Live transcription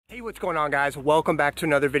Hey, what's going on, guys? Welcome back to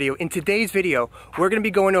another video. In today's video, we're going to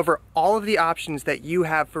be going over all of the options that you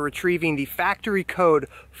have for retrieving the factory code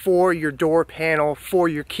for your door panel for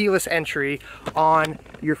your keyless entry on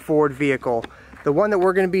your Ford vehicle. The one that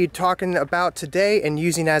we're going to be talking about today and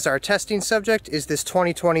using as our testing subject is this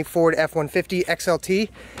 2020 Ford F150 XLT.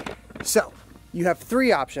 So you have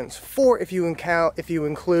three options. Four if you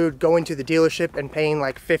include going to the dealership and paying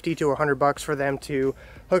like 50 to 100 bucks for them to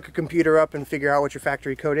hook a computer up and figure out what your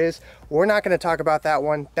factory code is. We're not going to talk about that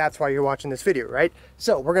one. That's why you're watching this video, right?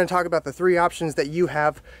 So we're going to talk about the three options that you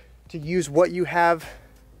have to use what you have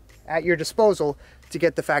at your disposal to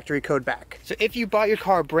get the factory code back. So if you bought your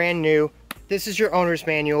car brand new, this is your owner's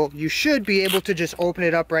manual. You should be able to just open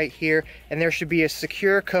it up right here, and there should be a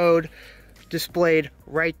secure code displayed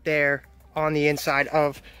right there on the inside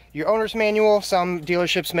of your owner's manual. Some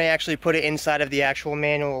dealerships may actually put it inside of the actual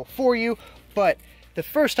manual for you, but the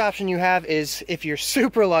first option you have is, if you're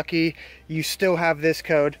super lucky, you still have this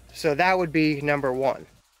code, so that would be number one.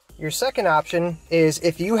 Your second option is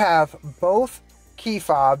if you have both key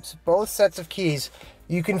fobs, both sets of keys,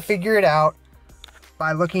 you can figure it out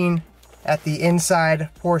by looking at the inside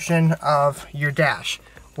portion of your dash.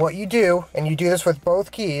 What you do, and you do this with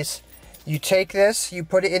both keys, you take this, you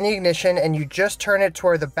put it in the ignition, and you just turn it to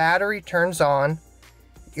where the battery turns on.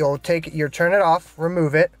 You'll turn it off,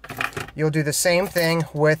 remove it. You'll do the same thing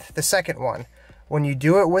with the second one. When you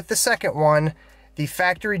do it with the second one, the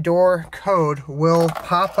factory door code will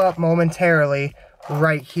pop up momentarily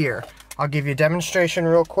right here. I'll give you a demonstration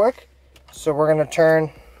real quick. So we're gonna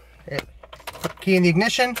turn it, key in the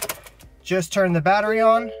ignition, just turn the battery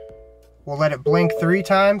on. We'll let it blink 3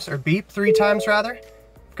 times, or beep 3 times rather.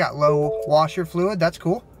 Got low washer fluid, that's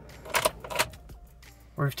cool.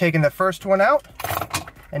 We've taken the first one out,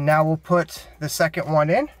 and now we'll put the second one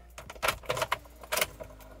in.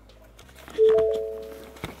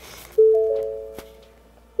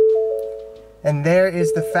 And there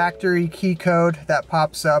is the factory key code that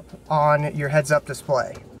pops up on your heads-up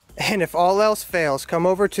display. And if all else fails, come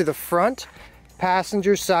over to the front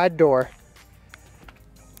passenger side door.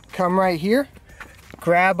 Come right here,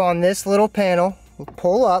 grab on this little panel,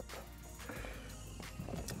 pull up.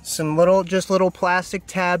 Some little plastic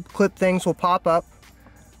tab clip things will pop up,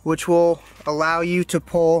 which will allow you to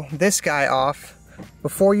pull this guy off.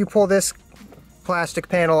 Before you pull this plastic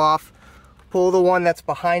panel off, pull the one that's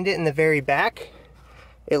behind it in the very back.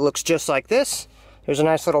 It looks just like this. There's a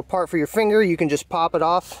nice little part for your finger. You can just pop it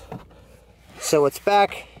off so it's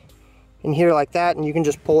back in here like that, and you can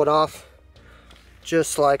just pull it off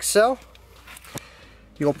just like so.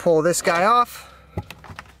 You'll pull this guy off.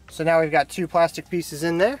 So now we've got 2 plastic pieces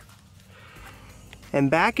in there.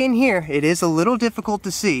 And back in here, it is a little difficult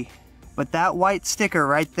to see, but that white sticker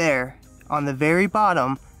right there on the very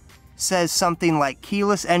bottom says something like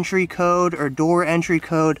keyless entry code or door entry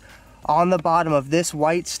code on the bottom of this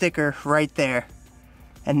white sticker right there.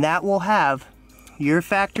 And that will have your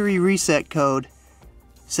factory reset code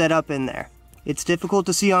set up in there. It's difficult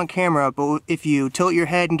to see on camera, but if you tilt your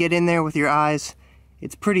head and get in there with your eyes,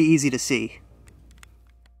 it's pretty easy to see.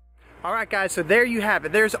 Alright guys, so there you have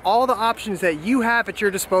it. There's all the options that you have at your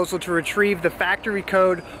disposal to retrieve the factory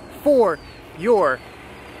code for your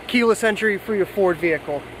keyless entry for your Ford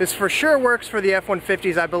vehicle. This for sure works for the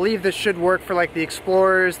F-150s. I believe this should work for like the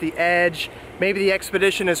Explorers, the Edge, maybe the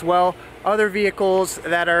Expedition as well. Other vehicles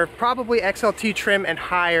that are probably XLT trim and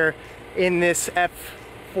higher in this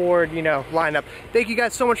Ford, lineup. Thank you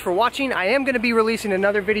guys so much for watching. I am going to be releasing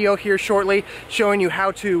another video here shortly showing you how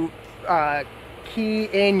to key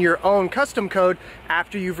in your own custom code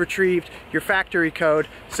after you've retrieved your factory code.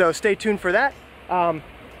 So stay tuned for that.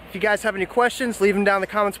 If you guys have any questions, leave them down in the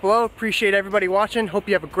comments below. Appreciate everybody watching. Hope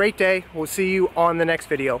you have a great day. We'll see you on the next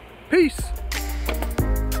video. Peace!